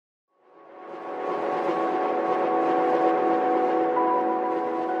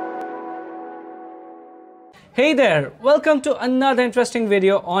Hey there, welcome to another interesting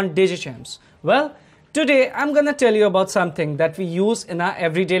video on Digichamps. Well, today I'm gonna tell you about something that we use in our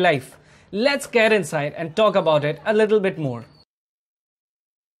everyday life. Let's get inside and talk about it a little bit more.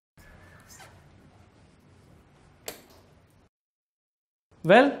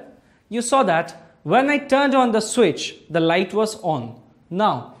 Well, you saw that when I turned on the switch, the light was on.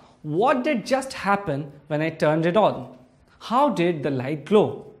 Now, what did just happen when I turned it on? How did the light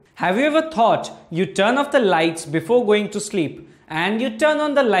glow? Have you ever thought you turn off the lights before going to sleep and you turn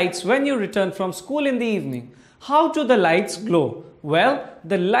on the lights when you return from school in the evening? How do the lights glow? Well,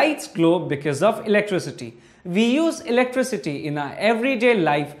 the lights glow because of electricity. We use electricity in our everyday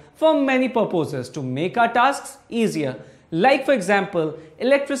life for many purposes to make our tasks easier. Like for example,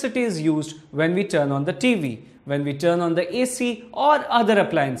 electricity is used when we turn on the TV, when we turn on the AC or other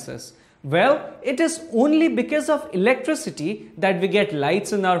appliances. Well, it is only because of electricity that we get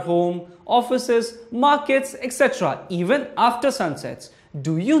lights in our home, offices, markets, etc. even after sunsets.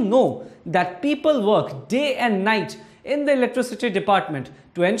 Do you know that people work day and night in the electricity department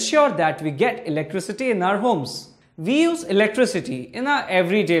to ensure that we get electricity in our homes? We use electricity in our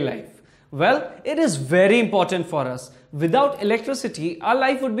everyday life. Well, it is very important for us. Without electricity, our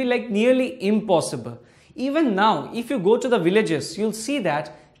life would be like nearly impossible. Even now, if you go to the villages, you'll see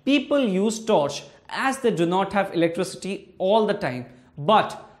that people use torch as they do not have electricity all the time.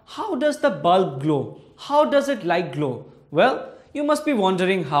 But how does the bulb glow? How does it light glow? Well, you must be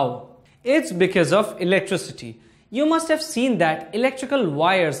wondering how. It's because of electricity. You must have seen that electrical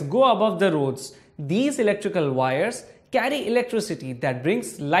wires go above the roads. These electrical wires carry electricity that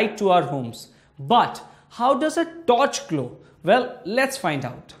brings light to our homes. But how does a torch glow? Well, let's find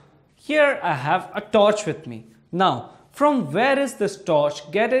out. Here I have a torch with me. Now, from where is this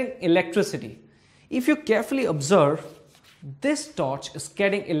torch getting electricity? If you carefully observe, this torch is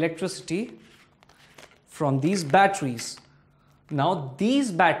getting electricity from these batteries. Now,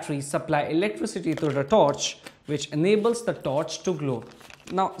 these batteries supply electricity to the torch, which enables the torch to glow.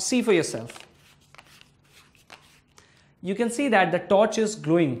 Now, see for yourself. You can see that the torch is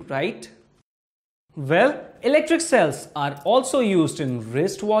glowing, right? Well, electric cells are also used in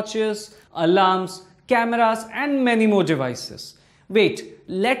wristwatches, alarms, cameras and many more devices. Wait,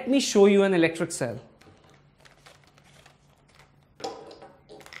 let me show you an electric cell.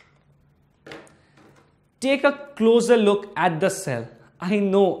 Take a closer look at the cell. I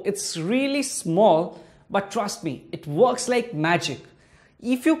know it's really small, but trust me, it works like magic.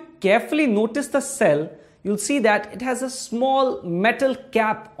 If you carefully notice the cell, you'll see that it has a small metal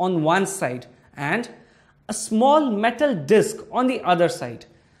cap on one side and a small metal disc on the other side.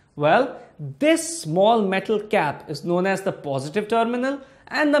 Well, this small metal cap is known as the positive terminal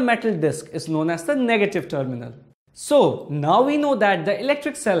and the metal disc is known as the negative terminal. So now we know that the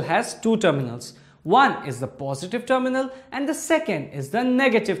electric cell has two terminals. One is the positive terminal and the second is the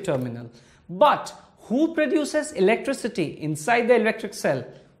negative terminal. But who produces electricity inside the electric cell?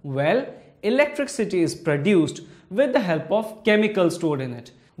 Well, electricity is produced with the help of chemicals stored in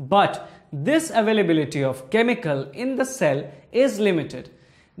it. But this availability of chemical in the cell is limited.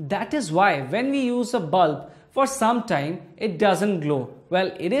 That is why when we use a bulb for some time, it doesn't glow.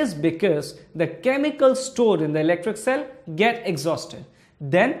 Well, it is because the chemicals stored in the electric cell get exhausted.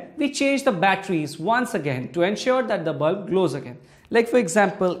 Then we change the batteries once again to ensure that the bulb glows again. Like for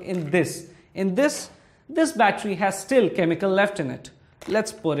example, in this battery has still chemical left in it.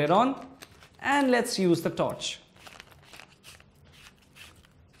 Let's put it on and let's use the torch.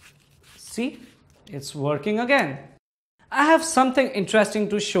 See, it's working again. I have something interesting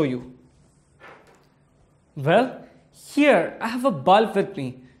to show you. Well, here I have a bulb with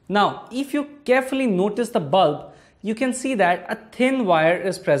me. Now, if you carefully notice the bulb, you can see that a thin wire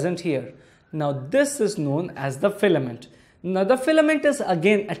is present here. Now, this is known as the filament. Now, the filament is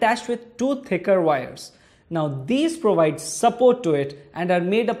again attached with two thicker wires. Now, these provide support to it and are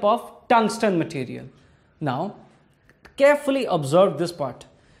made up of tungsten material. Now, carefully observe this part.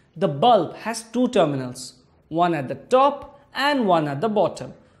 The bulb has two terminals, one at the top and one at the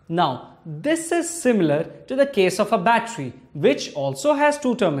bottom. Now, this is similar to the case of a battery, which also has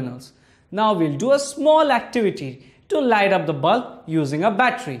two terminals. Now, we'll do a small activity to light up the bulb using a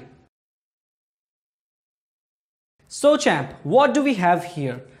battery. So champ, what do we have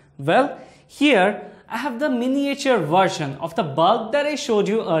here? Well, here I have the miniature version of the bulb that I showed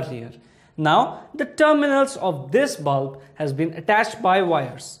you earlier. Now, the terminals of this bulb has been attached by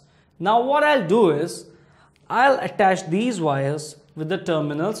wires. Now, what I'll do is, I'll attach these wires with the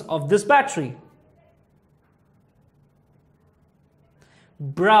terminals of this battery.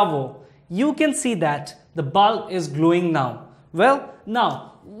 Bravo! You can see that the bulb is glowing now. Well,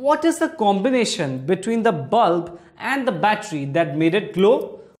 now what is the combination between the bulb and the battery that made it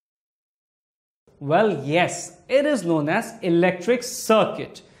glow? Well, yes, it is known as electric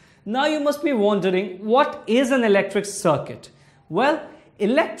circuit. Now you must be wondering, what is an electric circuit? Well,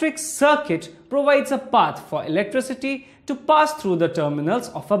 electric circuit provides a path for electricity to pass through the terminals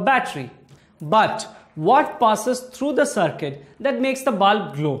of a battery. But what passes through the circuit that makes the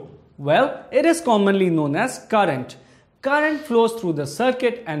bulb glow? Well, it is commonly known as current. Current flows through the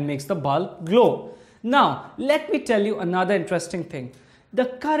circuit and makes the bulb glow. Now, let me tell you another interesting thing. The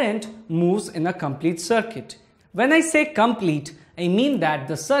current moves in a complete circuit. When I say complete, I mean that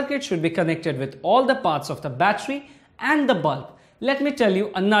the circuit should be connected with all the parts of the battery and the bulb. Let me tell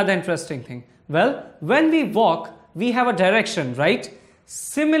you another interesting thing. Well, when we walk, we have a direction, right?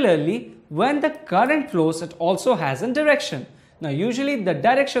 Similarly, when the current flows, it also has a direction. Now, usually the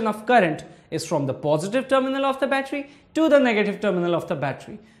direction of current is from the positive terminal of the battery to the negative terminal of the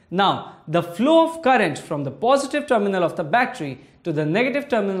battery. Now, the flow of current from the positive terminal of the battery to the negative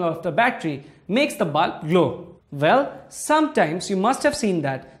terminal of the battery makes the bulb glow. Well, sometimes you must have seen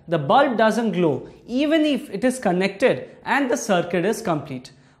that the bulb doesn't glow even if it is connected and the circuit is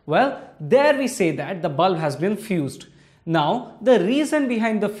complete. Well, there we say that the bulb has been fused. Now, the reason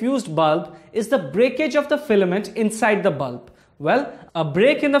behind the fused bulb is the breakage of the filament inside the bulb. Well, a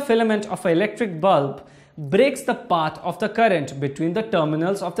break in the filament of an electric bulb breaks the path of the current between the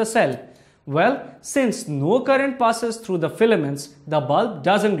terminals of the cell. Well, since no current passes through the filaments, the bulb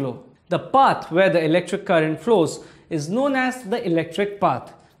doesn't glow. The path where the electric current flows is known as the electric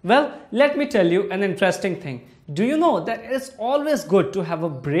path. Well, let me tell you an interesting thing. Do you know that it's always good to have a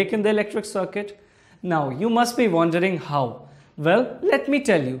break in the electric circuit? Now, you must be wondering how. Well, let me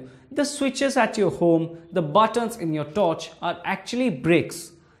tell you. The switches at your home, the buttons in your torch are actually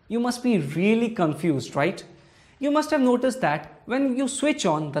breaks. You must be really confused, right? You must have noticed that when you switch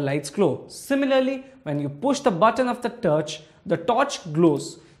on, the lights glow. Similarly, when you push the button of the torch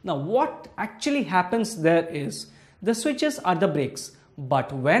glows. Now, what actually happens there is, the switches are the breaks.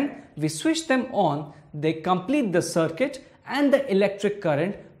 But when we switch them on, they complete the circuit and the electric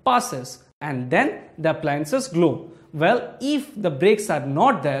current passes. And then the appliances glow. Well, if the brakes are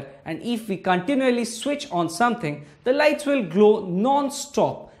not there and if we continually switch on something, the lights will glow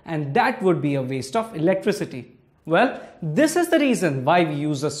non-stop and that would be a waste of electricity. Well, this is the reason why we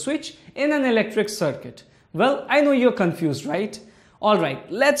use a switch in an electric circuit. Well, I know you're confused, right?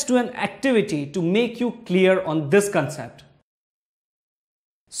 Alright, let's do an activity to make you clear on this concept.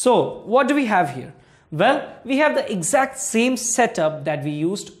 So, what do we have here? Well, we have the exact same setup that we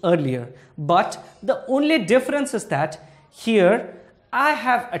used earlier, but the only difference is that here I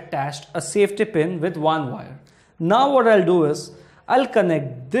have attached a safety pin with one wire. Now what I'll do is, I'll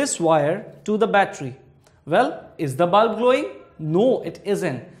connect this wire to the battery. Well, is the bulb glowing? No, it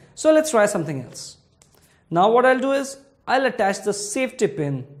isn't. So let's try something else. Now what I'll do is, I'll attach the safety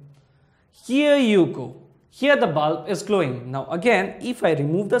pin. Here you go. Here the bulb is glowing. Now again, if I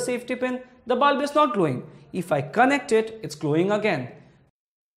remove the safety pin, the bulb is not glowing. If I connect it, it's glowing again.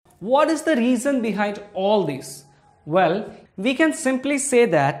 What is the reason behind all this? Well, we can simply say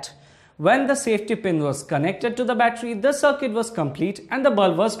that when the safety pin was connected to the battery, the circuit was complete and the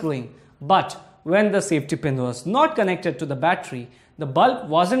bulb was glowing. But when the safety pin was not connected to the battery, the bulb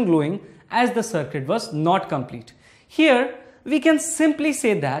wasn't glowing as the circuit was not complete. Here, we can simply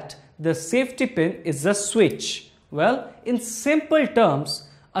say that the safety pin is a switch. Well, in simple terms,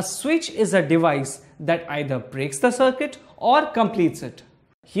 a switch is a device that either breaks the circuit or completes it.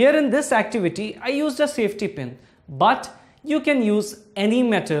 Here in this activity, I used a safety pin, but you can use any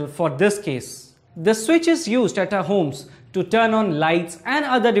metal for this case. The switch is used at our homes to turn on lights and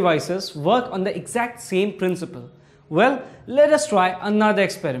other devices work on the exact same principle. Well, let us try another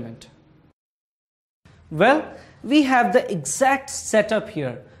experiment. Well, we have the exact setup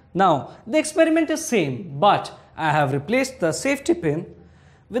here. Now, the experiment is same, but I have replaced the safety pin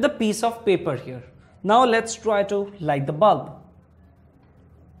with a piece of paper here. Now let's try to light the bulb.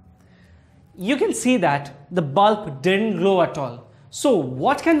 You can see that the bulb didn't glow at all. So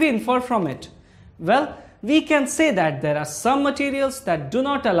what can we infer from it? Well, we can say that there are some materials that do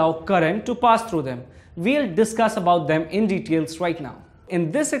not allow current to pass through them. We'll discuss about them in details right now.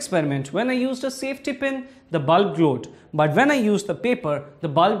 In this experiment, when I used a safety pin, the bulb glowed. But when I used the paper, the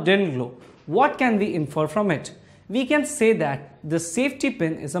bulb didn't glow. What can we infer from it? We can say that the safety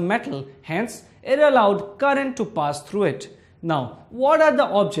pin is a metal, hence it allowed current to pass through it. Now, what are the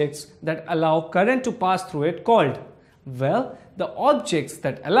objects that allow current to pass through it called? Well, the objects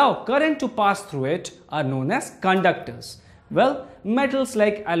that allow current to pass through it are known as conductors. Well, metals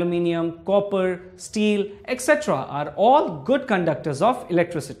like aluminium, copper, steel, etc. are all good conductors of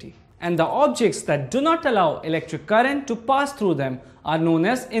electricity. And the objects that do not allow electric current to pass through them are known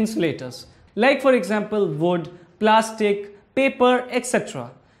as insulators. Like for example, wood, plastic, paper,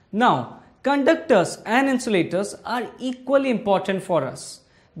 etc. Now, conductors and insulators are equally important for us.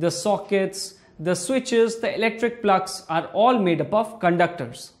 The sockets, the switches, the electric plugs are all made up of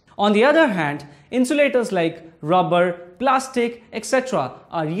conductors. On the other hand, insulators like rubber, plastic, etc.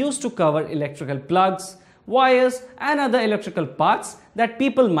 are used to cover electrical plugs, wires and other electrical parts that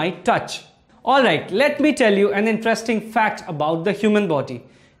people might touch. Alright, let me tell you an interesting fact about the human body.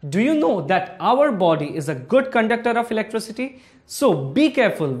 Do you know that our body is a good conductor of electricity? So be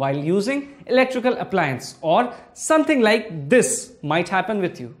careful while using electrical appliance or something like this might happen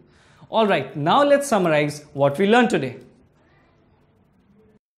with you. Alright, now let's summarize what we learned today.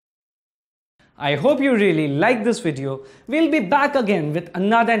 I hope you really liked this video. We'll be back again with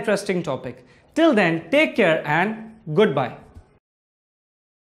another interesting topic. Till then, take care and goodbye.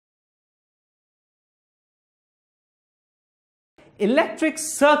 Electric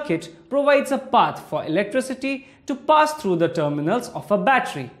circuit provides a path for electricity to pass through the terminals of a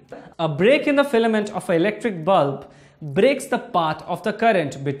battery. A break in the filament of an electric bulb breaks the path of the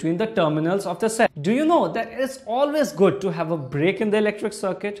current between the terminals of the cell. Do you know that it's always good to have a break in the electric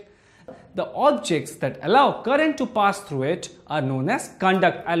circuit? The objects that allow current to pass through it are known as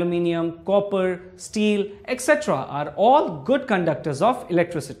conduct. Aluminium, copper, steel, etc. are all good conductors of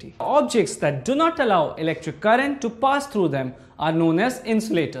electricity. Objects that do not allow electric current to pass through them are known as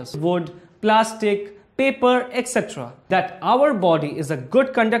insulators. Wood, plastic, paper, etc. That our body is a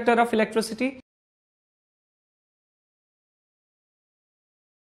good conductor of electricity.